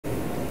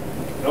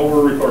Now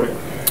we're recording.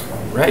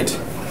 All right.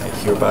 I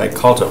hereby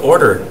call to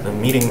order the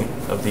meeting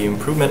of the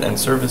Improvement and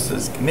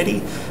Services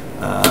Committee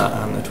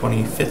on the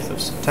 25th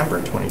of September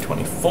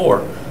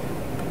 2024.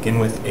 Begin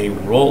with a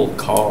roll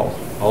call.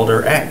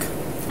 Alder Eck.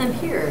 I'm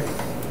here.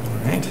 All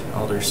right.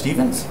 Alder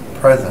Stevens.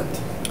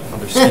 Present.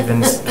 Alder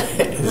Stevens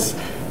is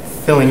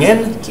filling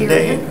in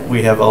today.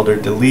 We have Alder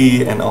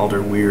DeLee and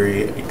Alder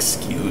Weary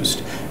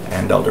excused,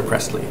 and Alder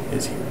Presley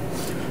is here.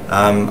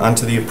 On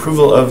to the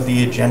approval of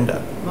the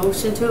agenda.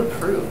 Motion to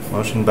approve.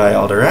 Motion by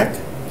Alder Eck.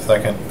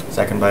 Second.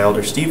 Second by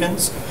Alder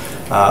Stevens.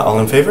 All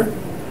in favor?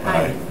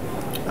 Aye.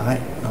 Aye.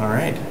 All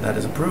right. That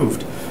is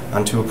approved.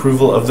 On to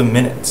approval of the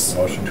minutes.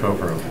 Motion to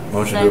approve.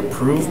 Motion to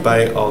approve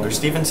by Alder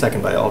Stevens,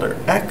 second by Alder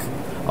Eck.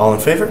 All in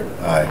favor?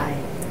 Aye.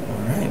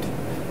 All right.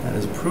 That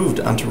is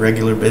approved. On to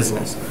regular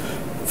business.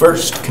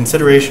 First,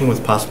 consideration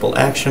with possible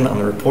action on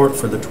the report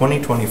for the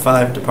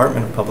 2025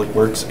 Department of Public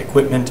Works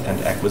Equipment and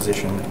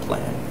Acquisition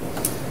Plan.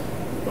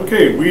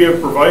 Okay, we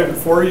have provided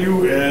for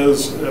you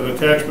as an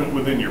attachment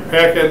within your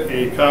packet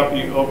a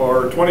copy of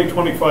our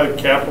 2025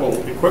 capital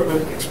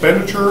equipment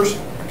expenditures.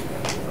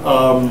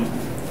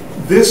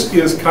 This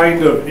is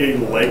kind of a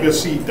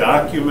legacy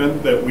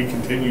document that we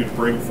continue to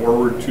bring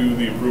forward to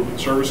the Improvement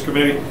Service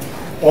Committee.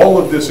 All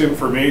of this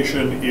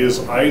information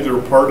is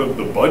either part of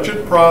the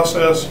budget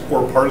process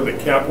or part of the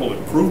capital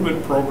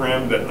improvement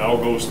program that now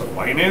goes to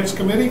Finance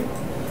Committee.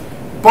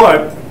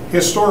 But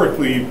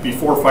historically,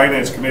 before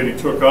Finance Committee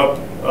took up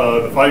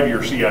the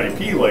 5-year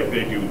CIP like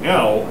they do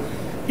now,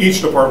 each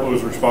department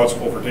was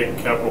responsible for taking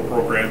capital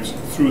programs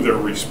through their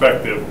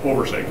respective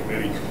oversight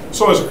committee.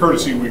 So as a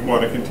courtesy, we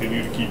want to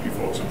continue to keep you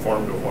folks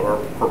informed of what our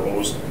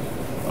proposed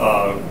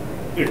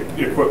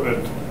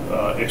equipment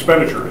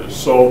expenditure is.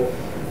 So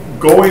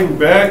going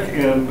back,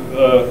 and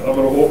I'm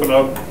going to open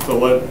up to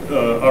let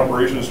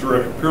Operations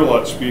Director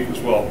Pierlot speak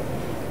as well.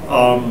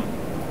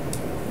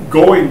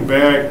 Going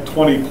back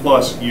 20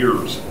 plus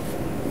years,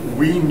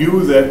 we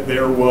knew that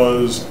there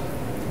was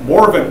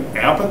more of an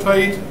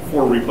appetite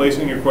for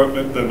replacing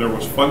equipment than there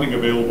was funding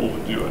available to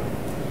do it.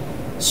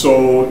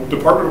 So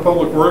Department of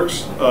Public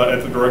Works,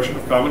 at the direction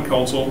of Common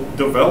Council,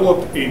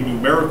 developed a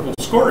numerical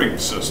scoring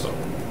system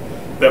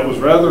that was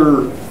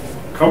rather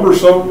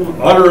cumbersome,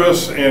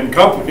 onerous, and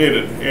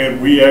complicated,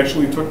 and we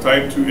actually took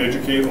time to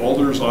educate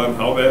alders on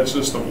how that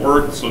system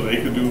worked so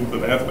they could do the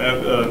math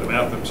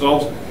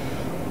themselves.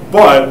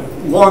 But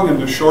long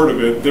and the short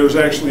of it, there's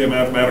actually a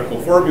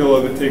mathematical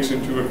formula that takes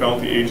into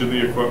account the age of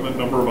the equipment,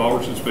 number of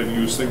hours it's been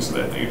used, things of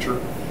that nature,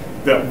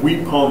 that we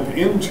pump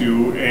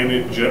into, and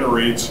it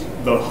generates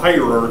the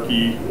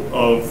hierarchy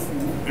of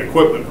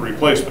equipment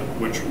replacement,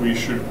 which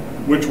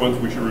ones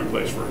we should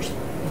replace first.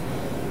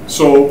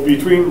 So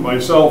between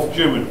myself,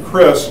 Jim, and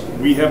Chris,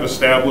 we have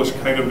established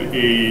kind of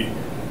a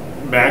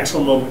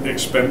maximum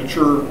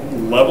expenditure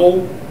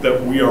level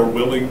that we are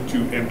willing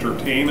to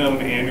entertain on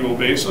an annual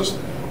basis.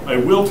 I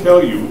will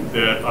tell you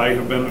that I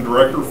have been a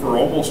director for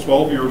almost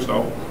 12 years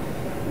now.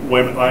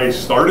 When I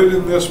started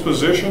in this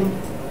position,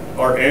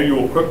 our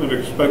annual equipment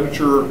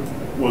expenditure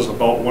was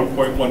about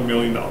 $1.1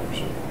 million.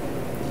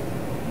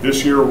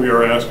 This year we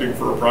are asking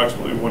for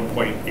approximately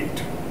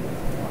 1.8.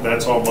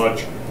 That's how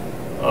much,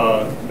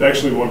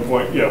 actually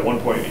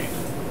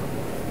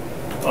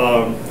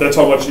 1.8. That's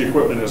how much the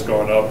equipment has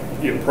gone up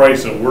in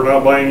price, and we're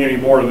not buying any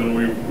more than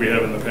we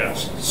have in the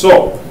past.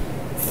 So,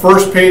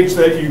 first page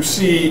that you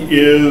see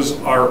is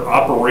our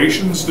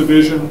operations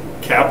division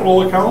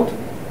capital account,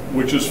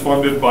 which is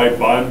funded by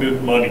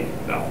bonded money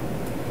now.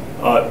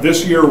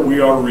 This year we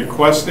are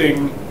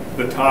requesting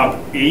the top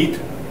 8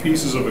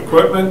 pieces of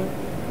equipment.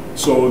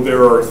 So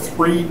there are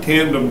 3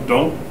 tandem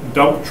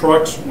dump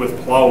trucks with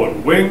plow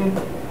and wing,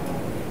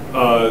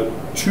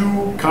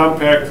 2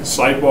 compact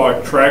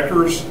sidewalk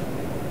tractors,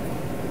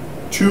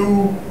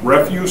 2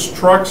 refuse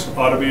trucks,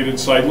 automated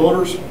side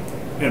loaders,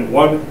 and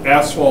 1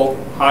 asphalt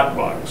hot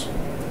box.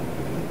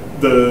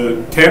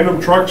 The tandem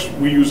trucks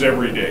we use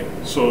every day.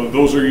 So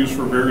those are used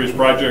for various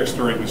projects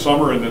during the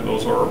summer, and then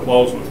those are our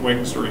plows with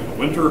wings during the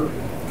winter.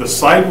 The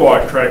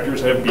sidewalk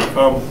tractors have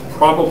become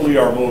probably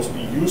our most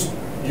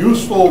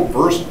useful,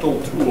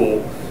 versatile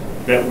tool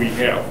that we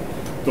have.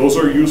 Those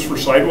are used for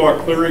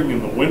sidewalk clearing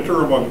in the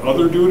winter, among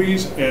other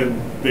duties,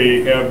 and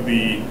they have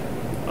the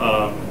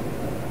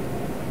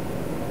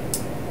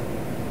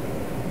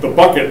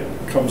bucket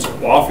comes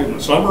off in the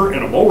summer,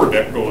 and a mower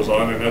deck goes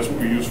on, and that's what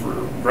we use for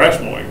grass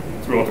mowing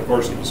throughout the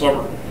course of the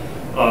summer.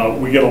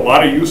 We get a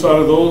lot of use out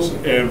of those,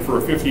 and for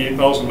a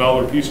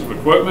 $58,000 piece of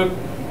equipment,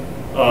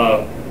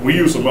 we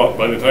use them up.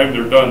 By the time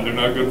they're done, they're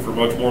not good for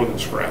much more than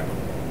scrap.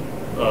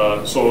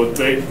 So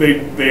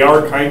they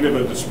are kind of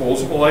a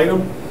disposable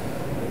item.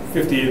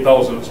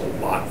 $58,000 is a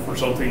lot for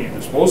something you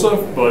dispose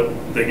of, but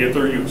they get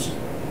their use.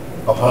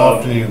 How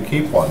often do you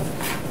keep one?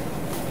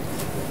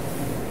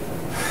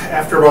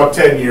 After about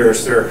 10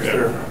 years, they're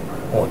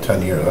Oh,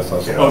 10 years. That's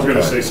not so I was going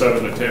to long. say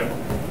 7 to 10.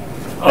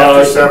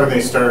 after 7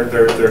 they start,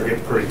 they're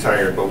getting pretty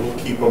tired, but we'll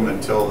keep them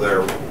until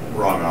they're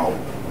run out.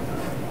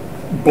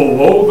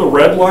 Below the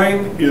red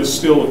line is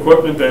still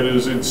equipment that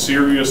is in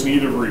serious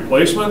need of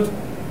replacement.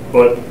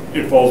 but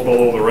it falls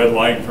below the red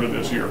line for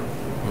this year.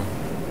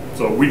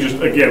 So we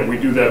just, again, we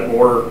do that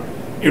more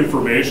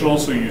informational,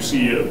 so you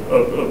see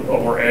a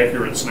more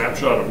accurate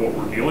snapshot of what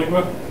we're dealing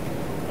with.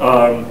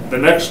 The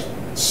next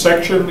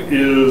section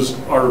is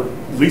our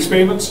lease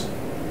payments.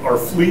 Our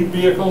fleet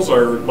vehicles,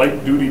 our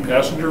light-duty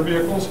passenger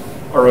vehicles,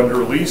 are under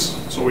lease,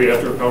 so we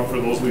have to account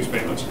for those lease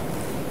payments.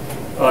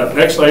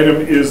 Next item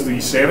is the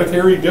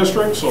sanitary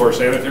district, so our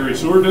sanitary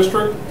sewer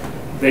district.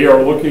 They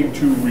are looking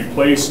to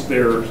replace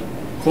their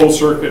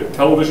closed-circuit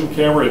television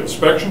camera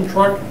inspection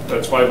truck.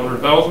 That's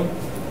 $500,000.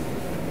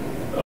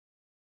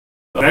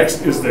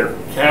 Next is their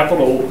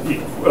capital,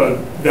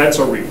 that's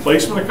a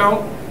replacement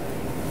account.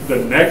 The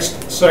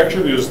next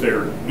section is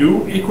their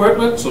new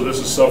equipment, so this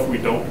is stuff we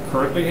don't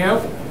currently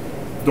have.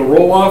 The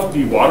roll-off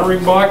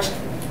dewatering box,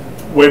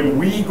 when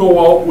we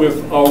go out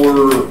with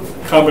our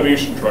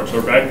combination trucks,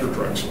 our Vector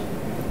trucks,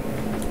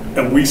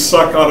 and we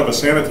suck out of a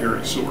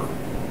sanitary sewer,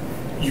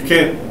 you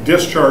can't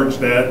discharge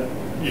that,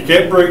 you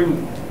can't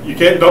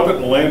dump it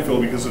in the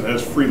landfill because it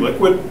has free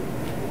liquid,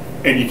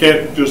 and you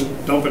can't just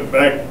dump it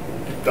back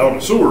down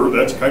a sewer.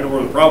 That's kind of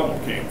where the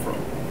problem came from.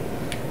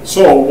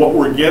 So what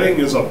we're getting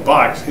is a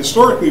box.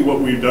 Historically, what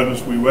we've done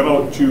is we went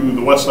out to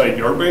the West Side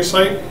Yard Base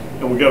site,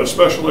 and we got a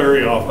special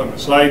area off on the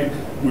side.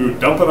 We would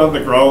dump it on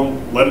the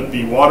ground, let it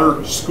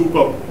dewater, scoop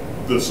up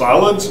the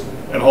solids,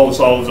 and haul the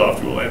solids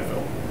off to a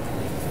landfill.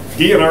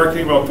 DNR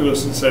came up to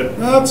us and said,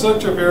 not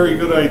such a very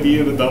good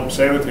idea to dump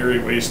sanitary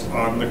waste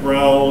on the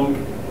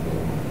ground.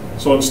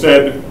 So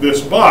instead,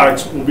 this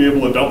box, we'll be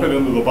able to dump it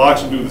into the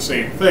box and do the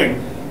same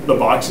thing. The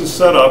box is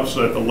set up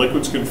so that the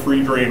liquids can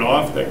free drain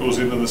off. That goes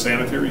into the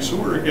sanitary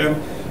sewer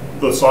again.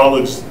 The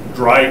solids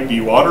dry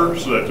dewater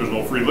so that there's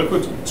no free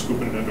liquids.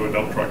 Scoop it into a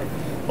dump truck,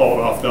 haul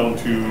it off down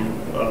to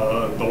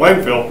the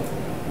landfill.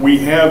 We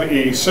have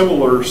a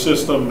similar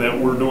system that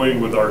we're doing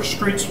with our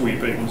street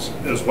sweepings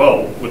as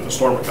well with the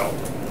storm account.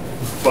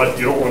 But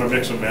you don't want to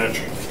mix and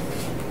match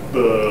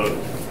the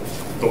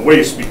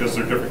waste because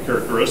they're different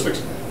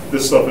characteristics.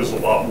 This stuff is a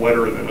lot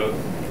wetter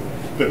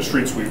than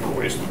street sweeper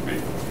waste would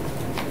be.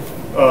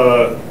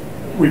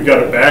 We've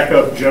got a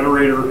backup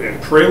generator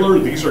and trailer.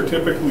 These are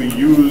typically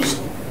used,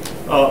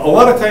 a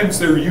lot of times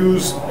they're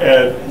used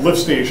at lift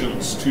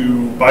stations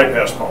to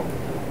bypass pump.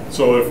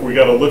 So if we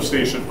got a lift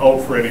station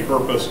out for any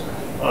purpose,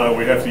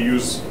 we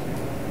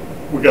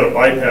got a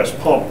bypass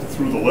pump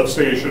through the lift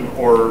station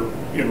or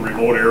in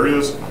remote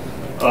areas.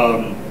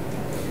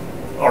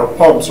 Our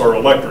pumps are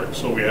electric,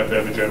 so we have to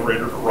have a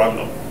generator to run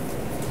them.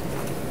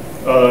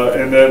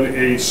 And then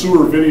a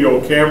sewer video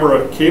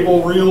camera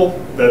cable reel.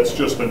 That's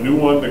just a new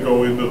one to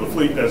go into the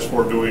fleet. That's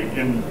for doing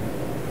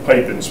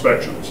in-pipe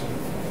inspections.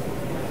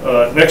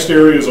 Next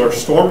area is our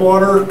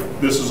stormwater.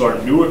 This is our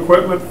new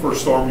equipment for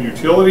storm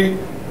utility.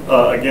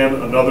 Again,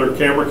 another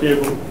camera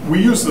cable.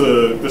 We use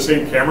the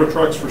same camera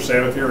trucks for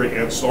sanitary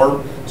and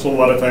storm, so a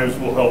lot of times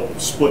we'll help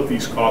split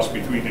these costs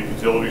between the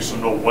utilities so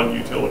no one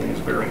utility is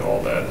bearing all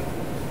that.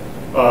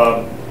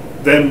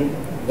 Then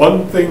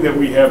one thing that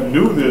we have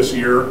new this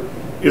year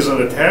is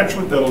an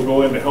attachment that will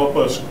go in to help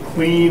us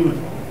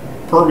clean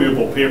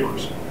permeable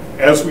pavers.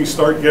 As we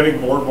start getting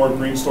more and more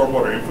green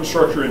stormwater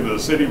infrastructure into the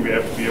city, we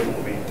have to be able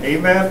to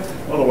maintain that.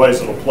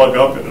 Otherwise, it'll plug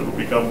up and it'll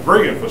become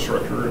gray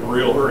infrastructure in a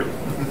real hurry.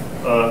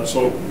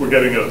 So we're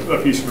getting a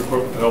piece of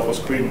equipment to help us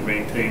clean and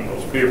maintain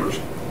those pavers.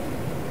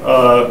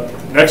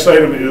 Next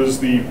item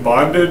is the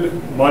bonded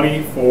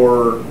money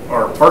for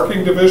our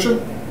parking division.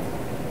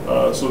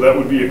 So that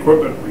would be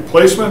equipment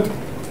replacement.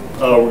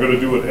 We're going to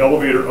do an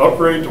elevator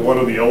upgrade to one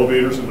of the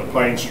elevators in the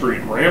Pine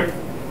Street ramp.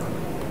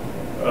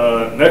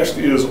 Next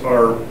is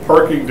our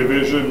parking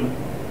division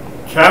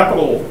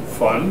capital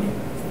fund,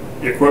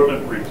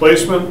 equipment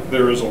replacement.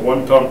 There is a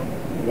one-ton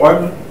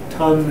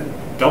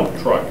dump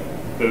truck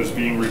that is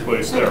being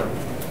replaced there.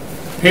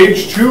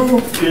 Page 2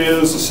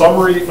 is a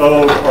summary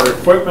of our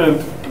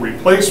equipment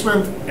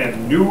replacement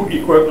and new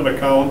equipment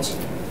accounts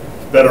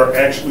that are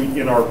actually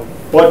in our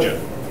budget.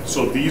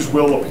 So these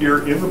will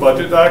appear in the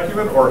budget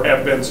document or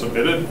have been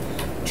submitted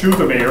to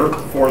the mayor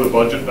for the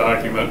budget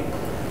document.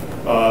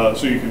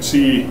 So you can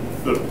see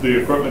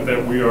the equipment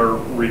that we are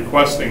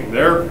requesting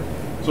there.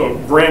 So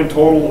grand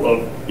total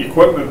of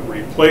equipment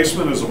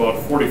replacement is about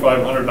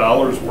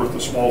 $4,500 worth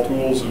of small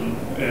tools and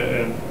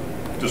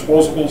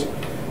disposables.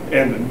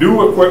 And the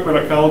new equipment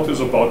account is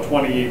about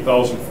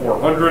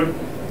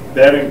 $28,400.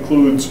 That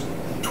includes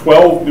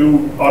 12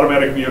 new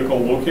automatic vehicle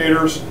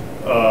locators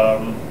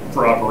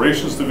for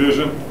operations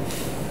division,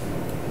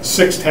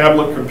 6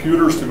 tablet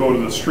computers to go to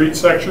the street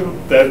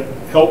section. That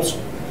helps.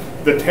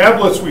 The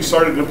tablets we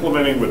started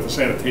implementing with the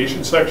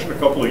sanitation section a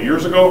couple of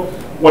years ago.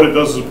 What it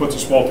does is it puts a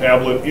small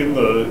tablet in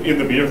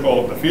the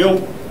vehicle in the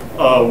field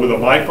with a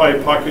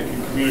MiFi pocket,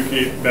 can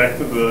communicate back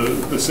to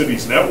the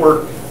city's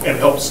network and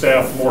help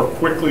staff more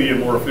quickly and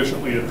more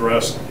efficiently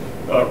address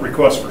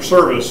requests for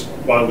service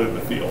while in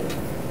the field.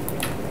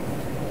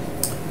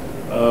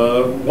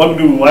 One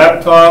new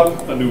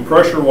laptop, a new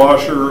pressure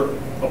washer,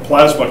 a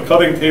plasma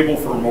cutting table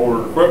for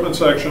motor equipment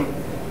section,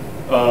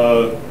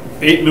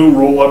 8 new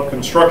roll-up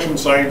construction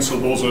signs, so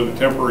those are the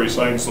temporary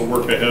signs, the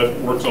work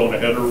zone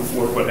ahead, or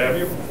what have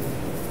you.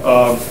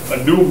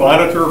 A new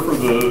monitor for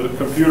the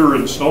computer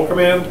in Snow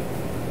Command,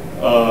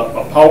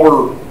 a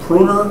power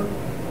pruner,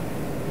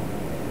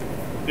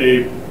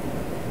 you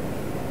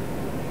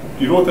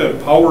know what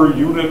that power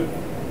unit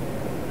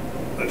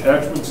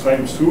attachments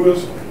times 2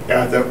 is?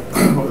 Yeah,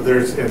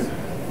 there's,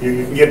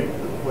 you can get,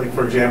 like,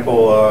 for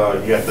example,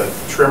 you got the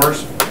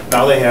trimmers.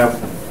 Now they have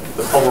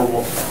the power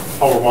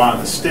one on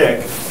the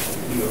stick.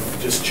 You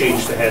just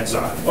change the heads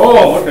on.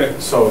 Oh, okay.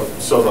 So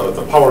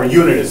the power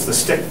unit is the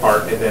stick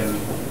part, and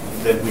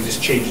then we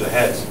just change the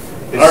heads.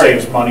 It All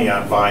right. saves money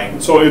on buying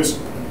So it's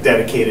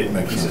dedicated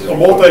pieces. a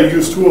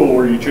multi-use tool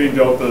where you change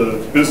out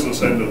the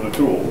business end of the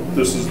tool.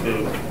 This is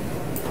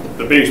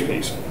the base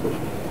piece.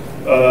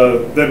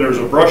 Then there's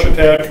a brush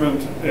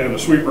attachment and a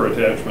sweeper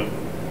attachment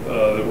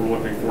that we're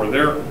looking for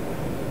there.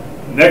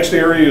 Next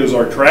area is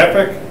our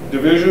traffic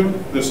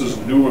division. This is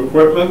new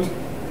equipment.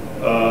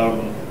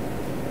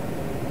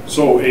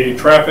 So a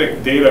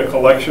traffic data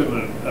collection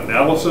and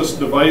analysis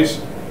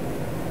device.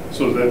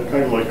 So is that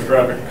kind of like a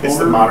traffic counter? It's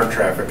the modern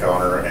traffic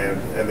counter,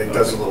 and it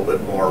does a little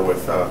bit more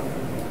with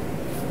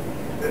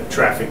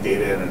traffic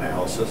data and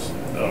analysis.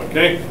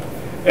 Okay.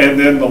 And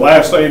then the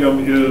last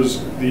item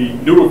is the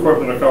new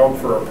equipment account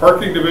for our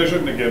parking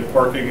division. Again,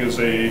 parking is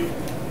a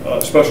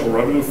special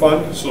revenue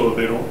fund, so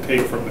they don't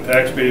take from the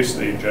tax base,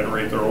 they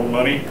generate their own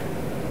money.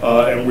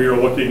 And we are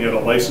looking at a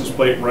license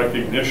plate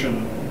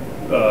recognition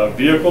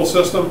vehicle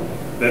system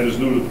that is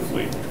new to the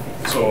fleet.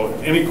 So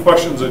any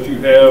questions that you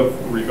have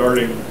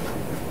regarding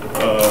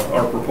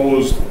our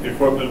proposed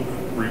equipment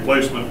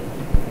replacement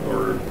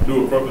or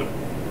new equipment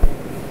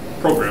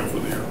program for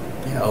the year?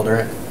 Yeah,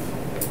 Alder.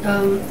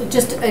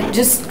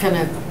 Just kind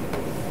of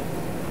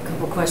a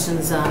couple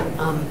questions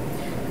on,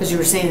 because you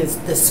were saying it's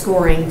the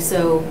scoring,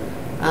 so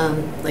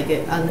like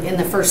in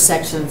the first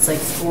section, it's like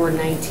score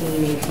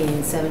 19,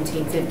 18,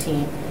 17,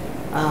 15.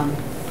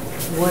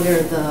 What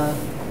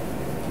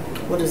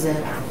is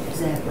that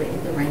exactly,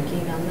 the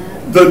ranking on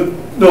that?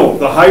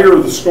 The higher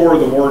the score,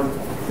 the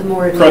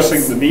more it pressing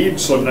is. the need.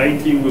 So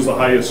 19 was the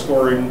highest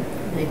scoring.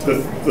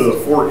 19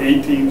 The 4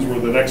 18s were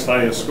the next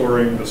highest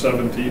scoring, the 2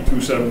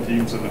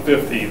 17s, and the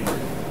 15.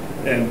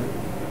 And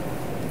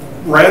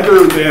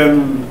rather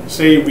than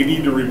say we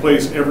need to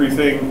replace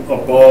everything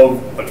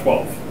above a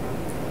 12,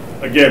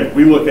 again,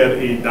 we look at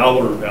a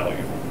dollar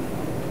value.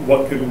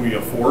 What can we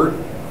afford?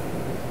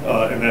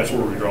 And that's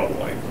where we draw the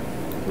line.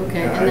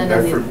 Okay, Yeah, and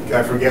then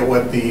I forget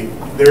what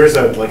there is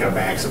like a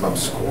maximum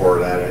score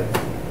that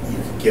you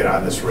can get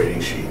on this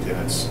rating sheet,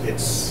 and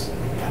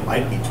it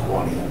might be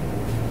 20,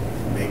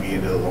 maybe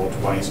into the low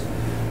 20s.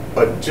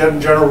 But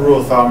general rule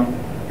of thumb,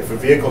 if a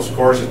vehicle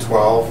scores a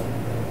 12,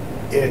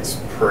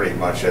 it's pretty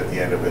much at the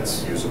end of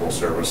its usable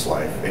service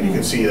life. And you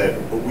can see that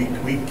we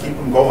keep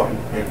them going,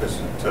 because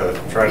to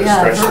try to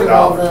stretch it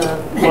all out.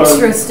 the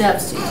extra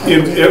steps.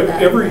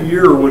 Every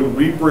year when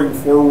we bring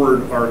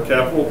forward our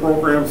capital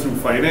program through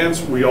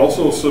finance, we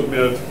also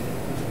submit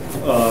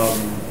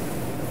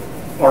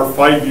our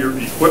 5-year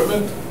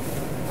equipment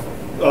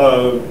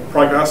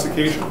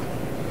prognostication.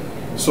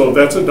 So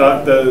that's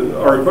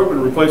our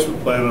equipment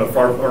replacement plan, our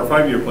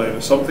 5-year plan,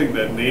 is something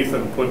that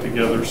Nathan put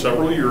together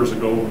several years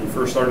ago when we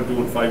first started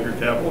doing 5-year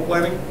capital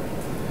planning.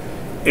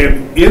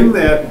 And in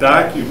that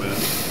document,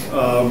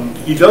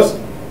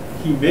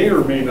 he may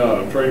or may not,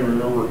 I'm trying to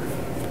remember,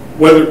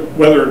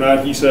 whether or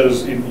not he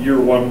says in year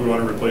 1 we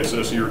want to replace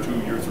this, year 2,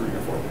 year 3,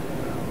 year 4.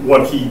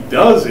 What he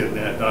does in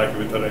that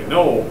document that I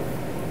know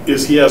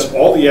is he has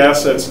all the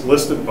assets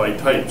listed by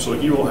type. So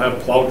he will have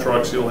plow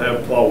trucks, he'll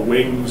have plow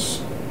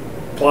wings,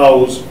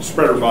 plows,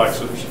 spreader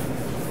boxes,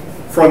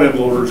 front end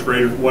loaders,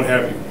 graders, what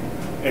have you.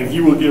 And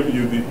he will give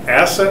you the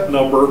asset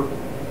number,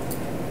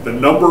 the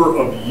number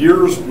of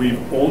years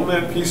we've owned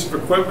that piece of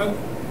equipment,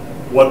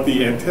 what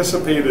the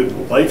anticipated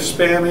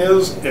lifespan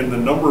is, and the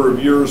number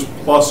of years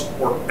plus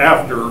or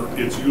after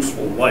its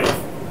useful life.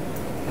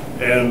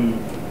 And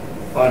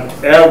on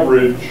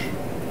average,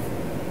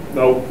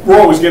 now we're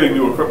always getting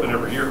new equipment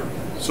every year,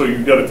 so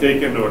you've got to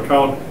take into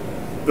account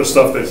the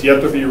stuff that's yet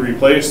to be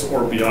replaced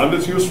or beyond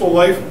its useful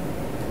life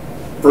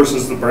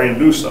versus the brand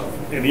new stuff.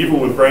 And even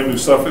with brand new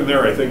stuff in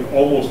there, I think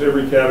almost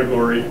every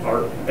category,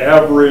 our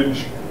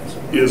average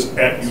is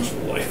at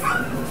useful life.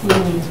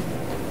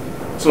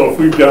 So if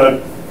we've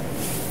got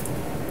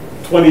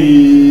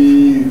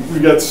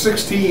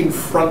 16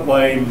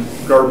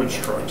 frontline garbage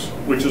trucks,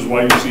 which is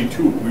why you see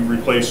 2. We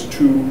replace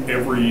 2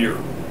 every year.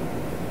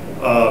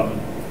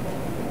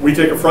 We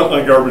take a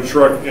frontline garbage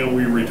truck and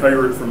we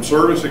retire it from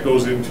service. It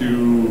goes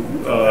into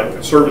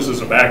service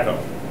as a backup.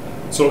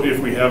 So if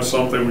we have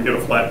something, we get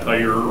a flat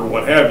tire or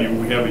what have you,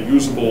 we have a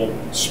usable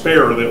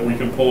spare that we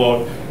can pull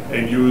out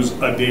and use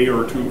a day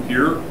or 2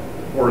 here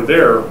or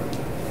there.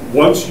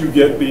 Once you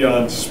get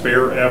beyond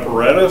spare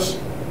apparatus,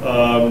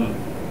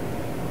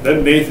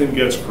 then Nathan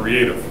gets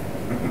creative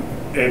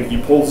and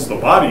he pulls the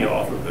body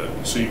off of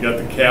it. So you got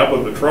the cab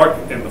of the truck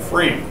and the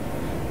frame,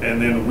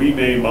 and then we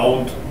may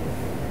mount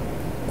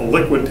a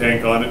liquid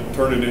tank on it and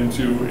turn it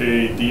into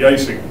a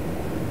de-icing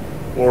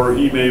Or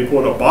he may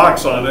put a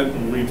box on it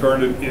and we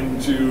turn it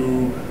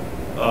into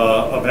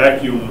a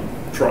vacuum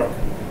truck.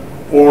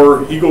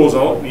 Or he goes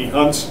out and he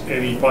hunts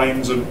and he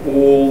finds an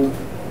old,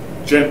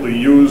 gently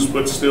used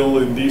but still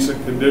in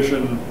decent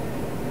condition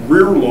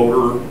rear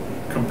loader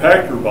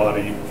compactor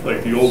body,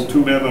 like the old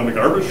 2 men on the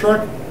garbage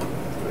truck,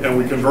 and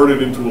we convert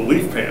it into a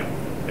leaf pan.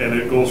 And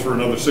it goes for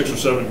another 6 or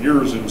 7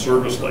 years in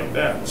service like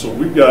that. So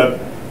we've got,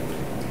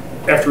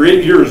 after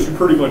 8 years, you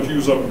pretty much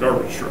use up a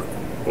garbage truck.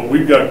 But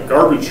we've got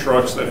garbage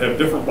trucks that have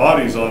different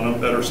bodies on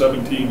them that are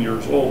 17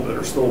 years old that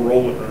are still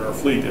rolling in our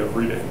fleet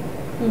every day.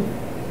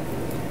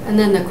 And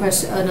then the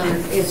question, another,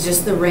 is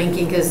just the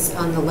ranking, because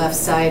on the left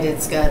side,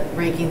 it's got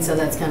ranking, so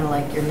that's kind of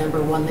like your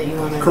number one that you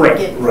want to Correct.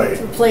 get Right.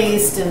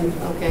 replaced, and,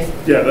 okay.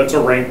 Yeah, that's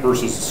a rank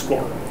versus a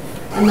score.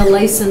 And the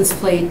license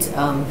plate,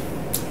 on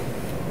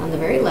the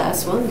very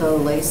last one, the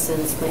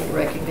license plate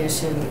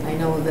recognition, I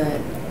know that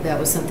that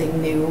was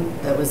something new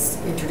that was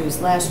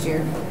introduced last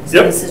year. So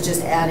Yep. this is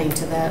just adding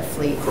to that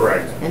fleet.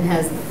 Correct. And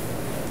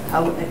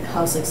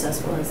how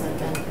successful has that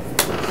been?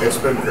 It's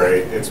been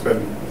great.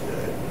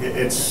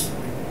 It's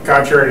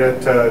contrary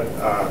to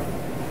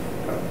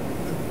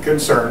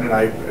concern, and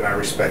I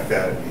respect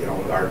that. You know,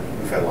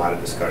 we've had a lot of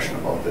discussion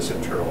about this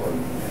internal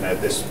and in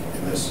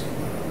this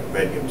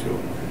venue too.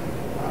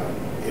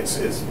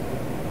 It's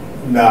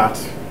not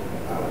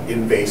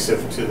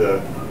invasive to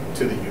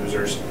the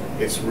users.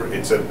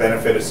 It's a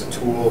benefit. It's a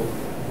tool.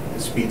 It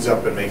speeds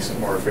up and makes it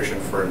more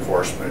efficient for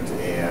enforcement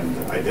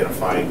and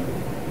identifying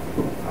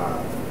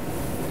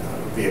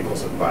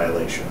vehicles in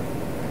violation.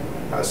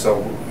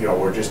 So, you know,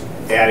 we're just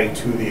adding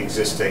to the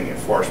existing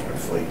enforcement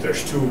fleet.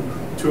 There's two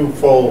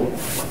full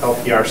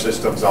LPR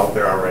systems out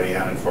there already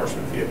on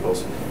enforcement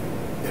vehicles,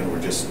 and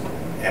we're just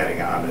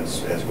adding on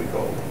as we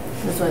go.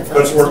 That's what I thought.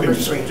 But it's was working number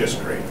 3.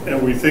 just great.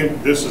 And we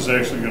think this is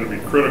actually going to be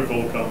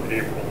critical come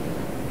April.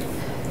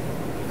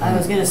 I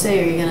was gonna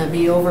say, are you gonna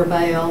be over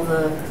by all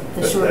the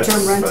short-term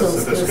That's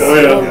rentals? the 'Cause-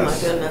 discussion, Oh, my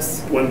yes.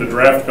 goodness. When the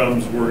draft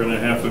comes, we're going to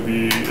have to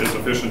be as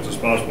efficient as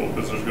possible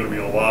because there's going to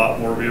be a lot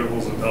more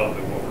vehicles in town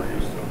than what we're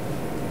used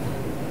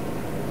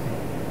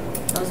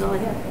to. That was all I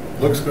had.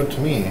 Looks good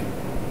to me.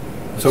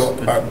 So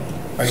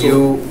are So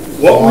you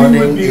what we would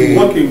wanting be a,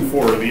 looking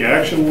for, the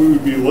action we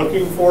would be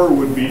looking for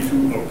would be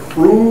to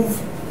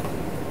approve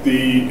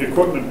the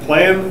equipment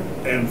plan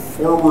and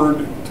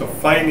forward to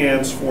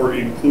finance for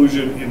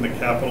inclusion in the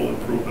capital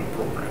improvement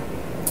program.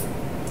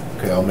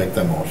 okay, I'll make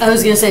that motion. I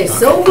was gonna say,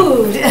 so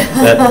moved.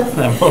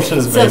 That motion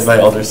is made by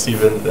Alder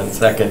Stevens and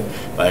second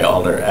by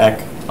Alder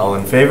Eck. All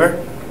in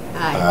favor?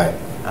 Aye. Aye.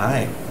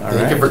 Aye. All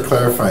Thank you right. for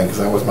clarifying, because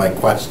that was my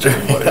question.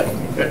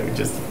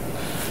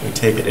 We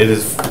take it. It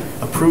is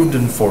approved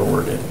and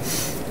forwarded.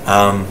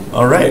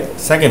 All right.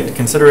 Second,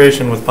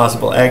 consideration with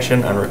possible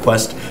action on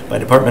request by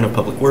Department of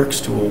Public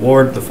Works to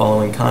award the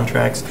following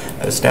contracts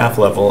at a staff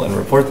level and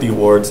report the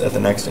awards at the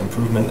next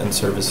Improvement and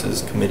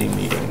Services Committee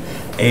meeting.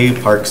 A,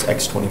 Parks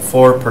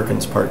X24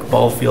 Perkins Park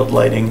Ball Field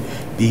Lighting.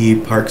 B,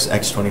 Parks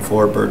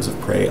X24 Birds of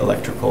Prey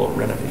Electrical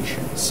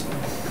Renovations.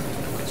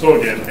 So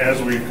again,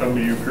 as we come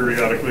to you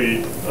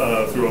periodically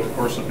throughout the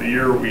course of the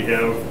year, we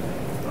have,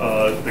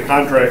 the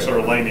contracts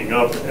are lining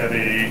up at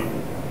a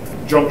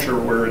juncture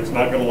where it's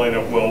not going to line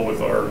up well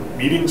with our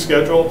meeting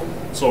schedule.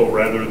 So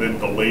rather than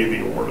delay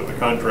the award of the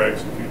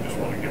contracts, if you just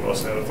want to give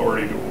us that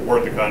authority to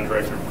award the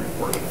contract and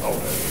report it out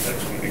at the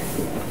next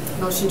meeting.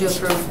 Motion to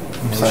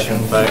approve.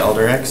 Motion by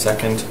Alder Eck,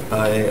 second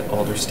by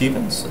Alder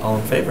Stevens. All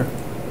in favor?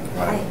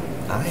 Aye.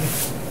 Aye.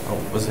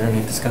 Oh, was there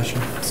any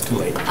discussion? It's too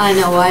late. I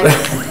know,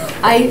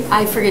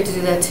 I forget to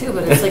do that too,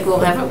 but it's like, well,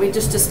 haven't we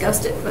just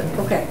discussed it? But,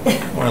 okay.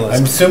 More or I'm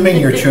less.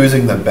 assuming you're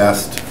choosing the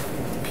best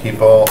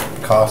people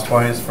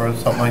cost-wise for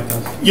something like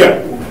this?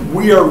 Yeah,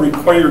 we are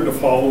required to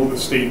follow the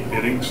state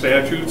bidding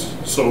statutes,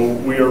 so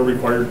we are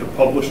required to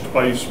publish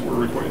twice, we're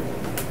required,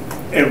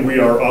 and we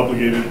are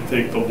obligated to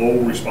take the low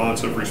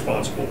responsive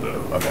responsible bidder.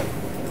 Okay.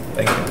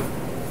 Thank you.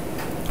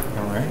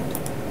 All right.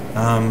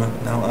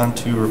 Now on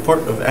to report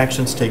of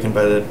actions taken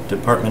by the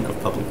Department of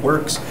Public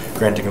Works,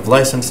 granting of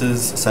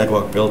licenses,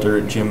 sidewalk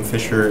builder Jim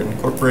Fisher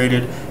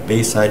Incorporated,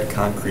 Bayside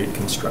Concrete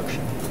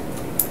Construction.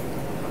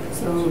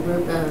 So,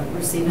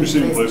 receive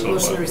Receive and and place place, on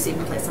motion file. to receive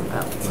and place on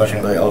file.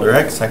 Motion by Alder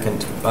Eck,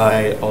 second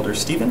by Alder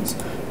Stevens.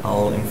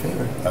 All in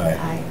favor? Aye.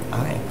 Aye.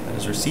 Aye. That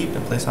is received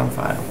and placed on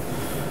file.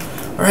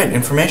 All right,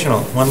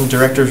 informational. One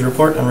director's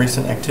report on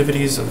recent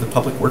activities of the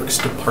Public Works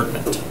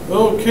Department.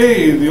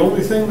 Okay, the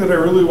only thing that I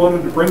really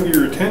wanted to bring to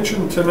your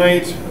attention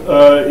tonight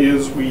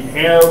is we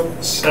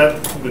have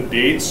set the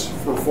dates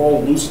for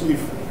fall loose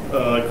leaf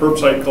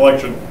curbside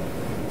collection.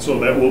 So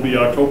that will be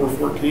October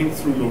 14th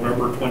through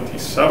November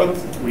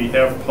 27th. We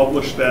have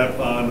published that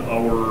on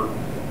our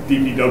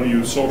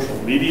DPW social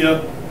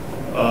media.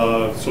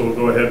 So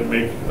go ahead and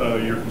make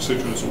your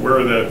constituents aware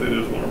of that. It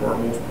is one of our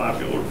most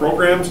popular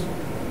programs.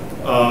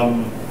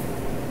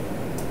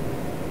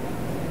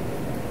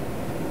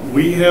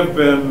 We have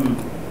been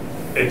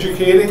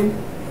educating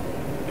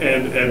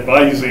and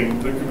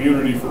advising the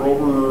community for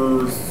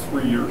over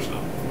 3 years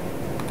now.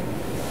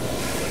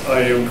 I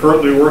am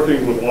currently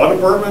working with law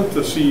department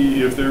to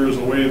see if there is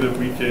a way that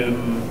we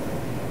can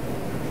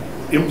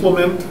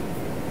implement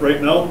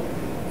right now.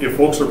 If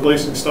folks are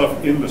placing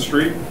stuff in the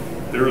street,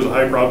 there is a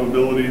high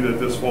probability that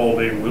this fall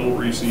they will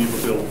receive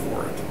a bill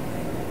for it.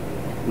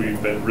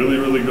 We've been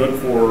really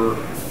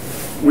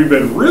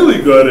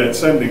good at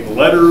sending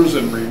letters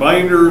and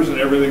reminders and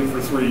everything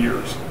for 3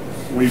 years.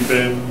 We've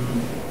been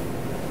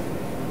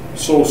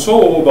so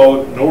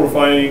about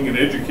notifying and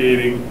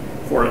educating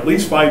for at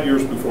least 5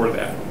 years before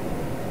that.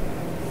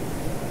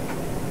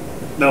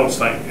 Now it's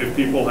time. If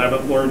people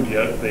haven't learned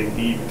yet, they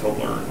need to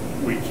learn.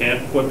 We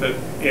can't put that,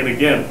 and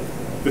again,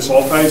 this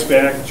all ties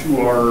back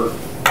to our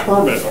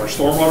permit, our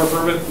stormwater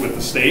permit with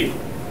the state.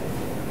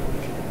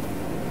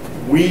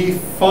 We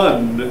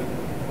fund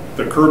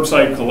the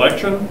curbside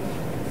collection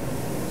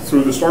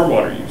through the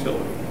stormwater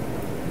utility.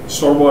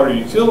 Stormwater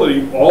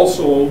utility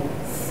also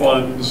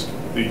funds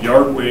the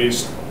yard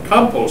waste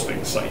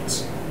composting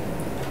sites.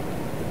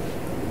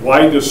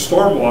 Why does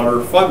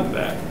stormwater fund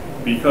that?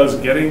 Because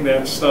getting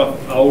that stuff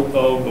out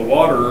of the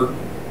water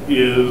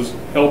is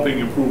helping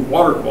improve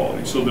water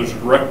quality. So there's a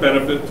direct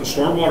benefit to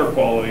stormwater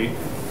quality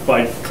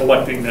by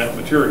collecting that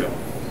material.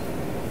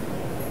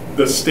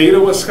 The state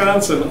of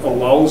Wisconsin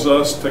allows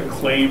us to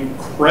claim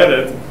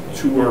credit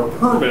to our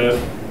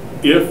permit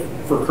if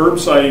for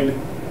curbside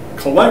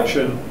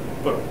collection,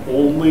 but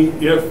only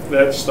if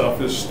that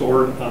stuff is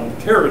stored on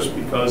the terrace,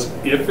 because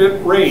if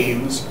it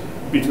rains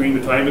between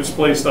the time it's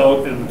placed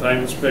out and the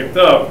time it's picked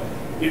up,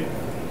 it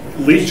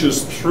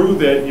leaches through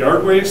that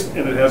yard waste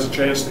and it has a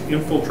chance to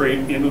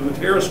infiltrate into the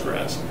terrace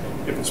grass.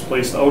 If it's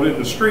placed out in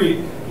the street,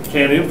 it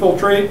can't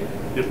infiltrate,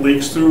 it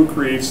leaks through,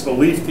 creates the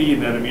leaf tea,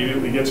 and that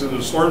immediately gets into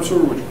the storm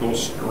sewer, which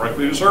goes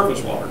directly to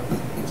surface water.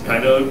 It's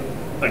kind of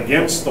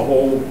against the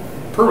whole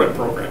permit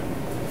program.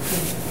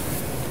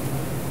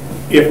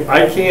 If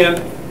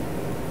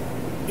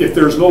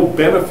there's no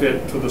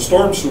benefit to the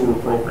storm sewer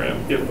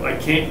program, if I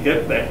can't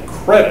get that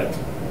credit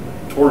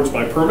towards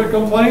my permit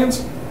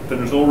compliance, then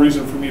there's no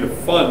reason for me to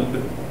fund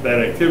that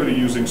activity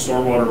using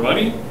stormwater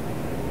money,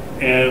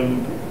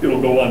 and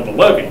it'll go on the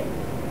levy.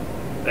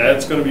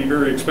 That's going to be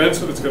very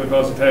expensive. It's going to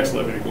cause the tax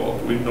levy to go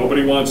up.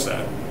 Nobody wants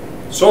that.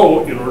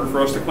 So in order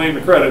for us to claim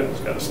the credit, it's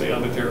got to stay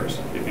on the terrace.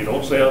 If you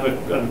don't stay on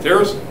the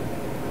terrace,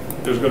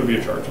 there's going to be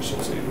a charge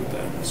associated with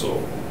that.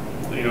 So,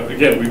 you know,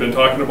 again, we've been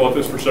talking about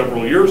this for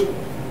several years.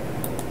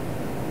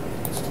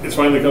 It's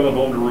finally coming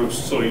home to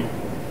roost. So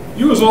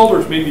you as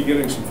alders may be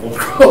getting some phone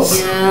calls.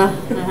 Yeah,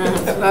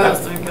 that's what I was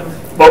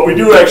thinking. But we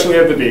do actually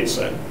have the date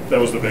set. That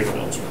was the big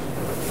announcement.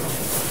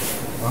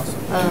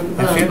 Awesome.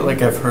 I feel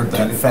like I've heard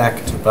that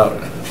fact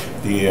about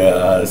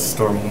the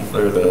storm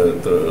or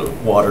the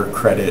water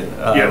credit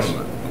Yes.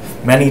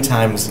 many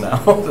times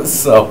now.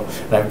 So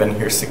I've been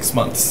here 6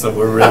 months, so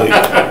we're really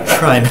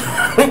trying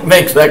to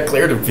make that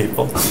clear to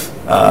people.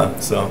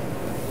 So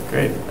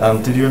great.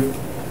 Did you have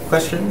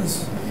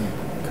questions?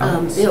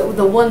 Comments?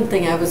 The one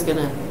thing I was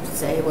gonna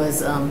say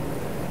was, I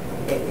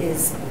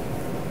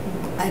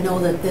know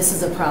that this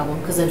is a problem,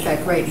 because in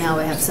fact, right now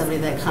I have somebody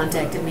that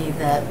contacted me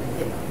that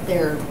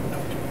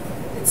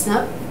it's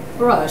not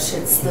brush,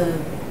 it's the,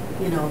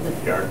 the.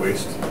 Yard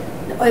waste.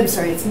 No, I'm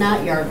sorry, it's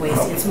not yard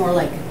waste, it's more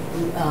like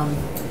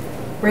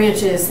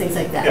branches, things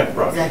like that. Yeah,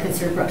 brush. Is that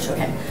considered brush?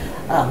 Okay.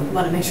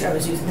 Want to make sure I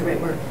was using the right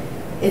word.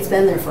 It's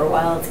been there for a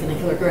while, it's gonna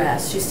kill her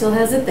grass. She still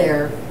has it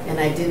there, and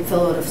I did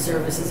fill out a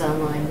services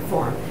online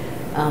form.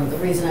 The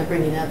reason I'm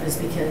bringing it up is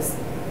because,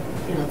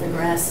 the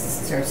grass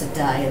starts to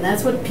die, and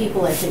that's what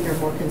people, I think, are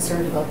more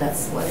concerned about.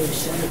 That's why they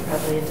shut it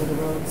probably into the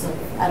road, so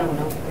I don't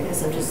know. I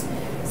guess I'm just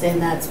saying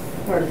that's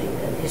part of the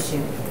issue.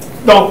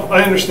 No,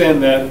 I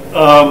understand that.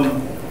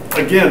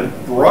 Again,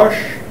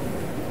 brush,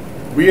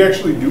 we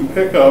actually do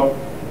pick up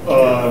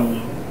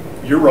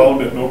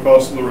year-round at no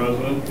cost to the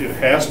resident. It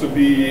has to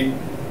be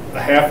a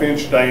 ½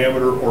 inch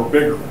diameter or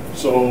bigger.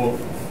 So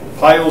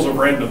piles of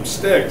random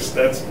sticks,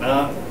 that's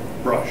not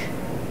brush.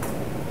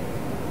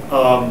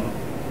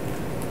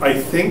 I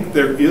think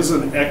there is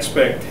an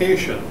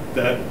expectation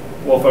that,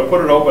 well, if I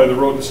put it out by the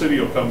road, the city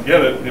will come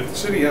get it. And if the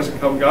city hasn't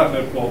come gotten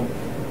it, well,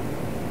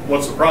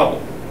 what's the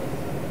problem?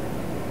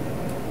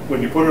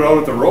 When you put it out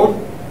at the road,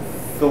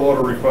 fill out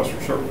a request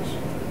for service.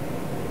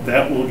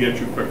 That will get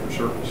you quicker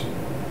service.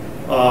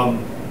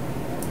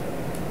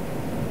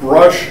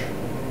 Brush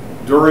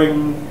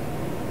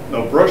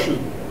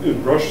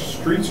brush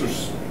streets, or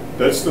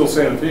that's still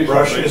sanitation.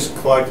 Brush right? is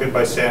collected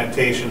by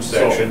sanitation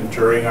section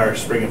during our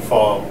spring and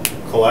fall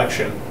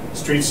collection.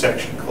 Street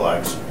section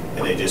collects,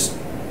 and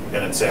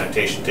then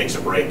sanitation takes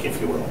a break, if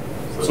you will.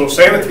 So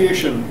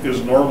sanitation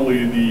is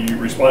normally the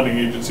responding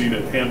agency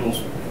that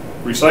handles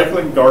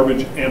recycling,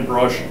 garbage, and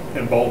brush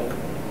and bulk.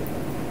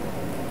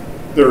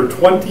 There are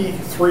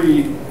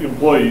 23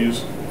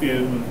 employees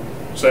in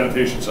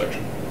sanitation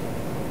section.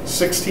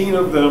 16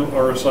 of them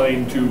are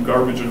assigned to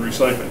garbage and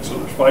recycling. So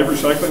there's 5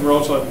 recycling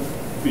routes on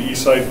the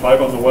east side,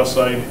 5 on the west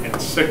side,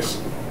 and 6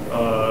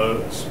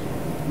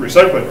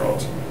 recycling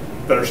routes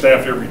that are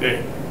staffed every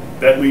day.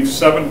 That leaves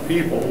 7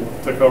 people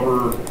to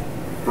cover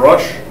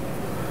brush,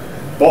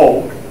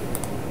 bulk,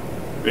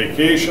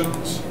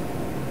 vacations,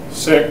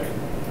 sick,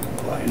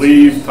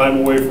 leave, time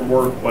away from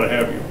work, what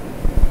have you.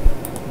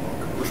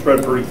 We're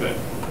spread pretty thin.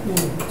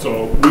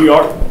 So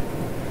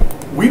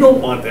we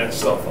don't want that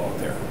stuff out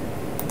there.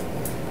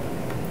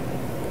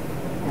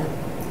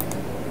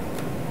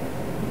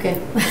 Okay,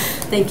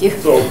 thank you.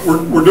 So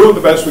we're doing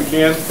the best we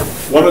can.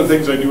 One of the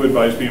things I do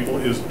advise people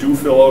is do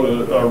fill out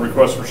a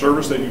request for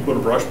service that you put a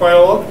brush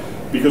pile out,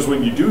 because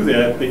when you do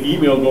that, the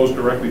email goes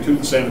directly to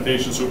the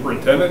sanitation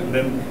superintendent, and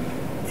then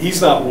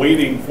he's not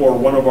waiting for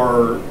one of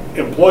our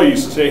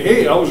employees to say,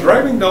 hey, I was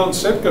driving down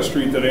Sitka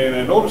Street today and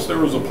I noticed there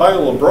was a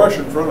pile of brush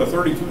in front of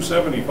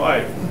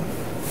 3275.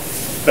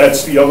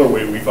 That's the other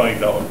way we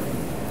find out.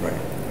 Right.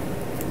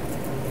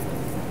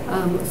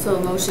 So a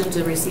motion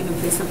to receive and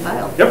place on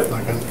file. Yep.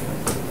 Second.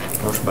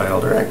 Motion by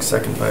Alder Eck,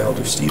 second by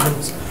Alder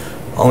Stevens.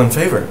 All in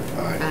favor?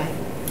 Aye.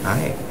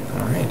 Aye.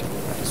 All right.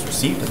 That is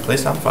received and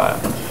placed on file.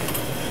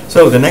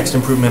 So the next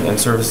Improvement and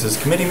Services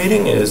Committee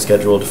meeting is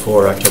scheduled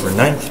for October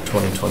 9th,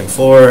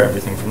 2024.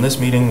 Everything from this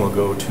meeting will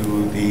go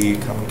to the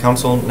Common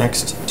Council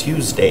next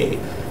Tuesday. Do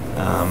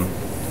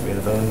we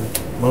have a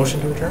motion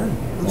to adjourn?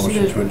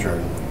 Motion to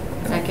adjourn.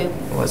 Second.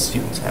 Let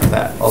Stevens have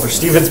that. Alder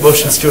Stevens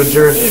motions to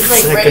adjourn. He's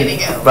like ready to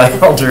go. Second by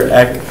Alder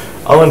Eck.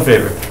 All in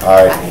favor?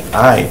 Aye. Aye.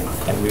 Aye.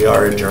 And we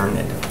are adjourned.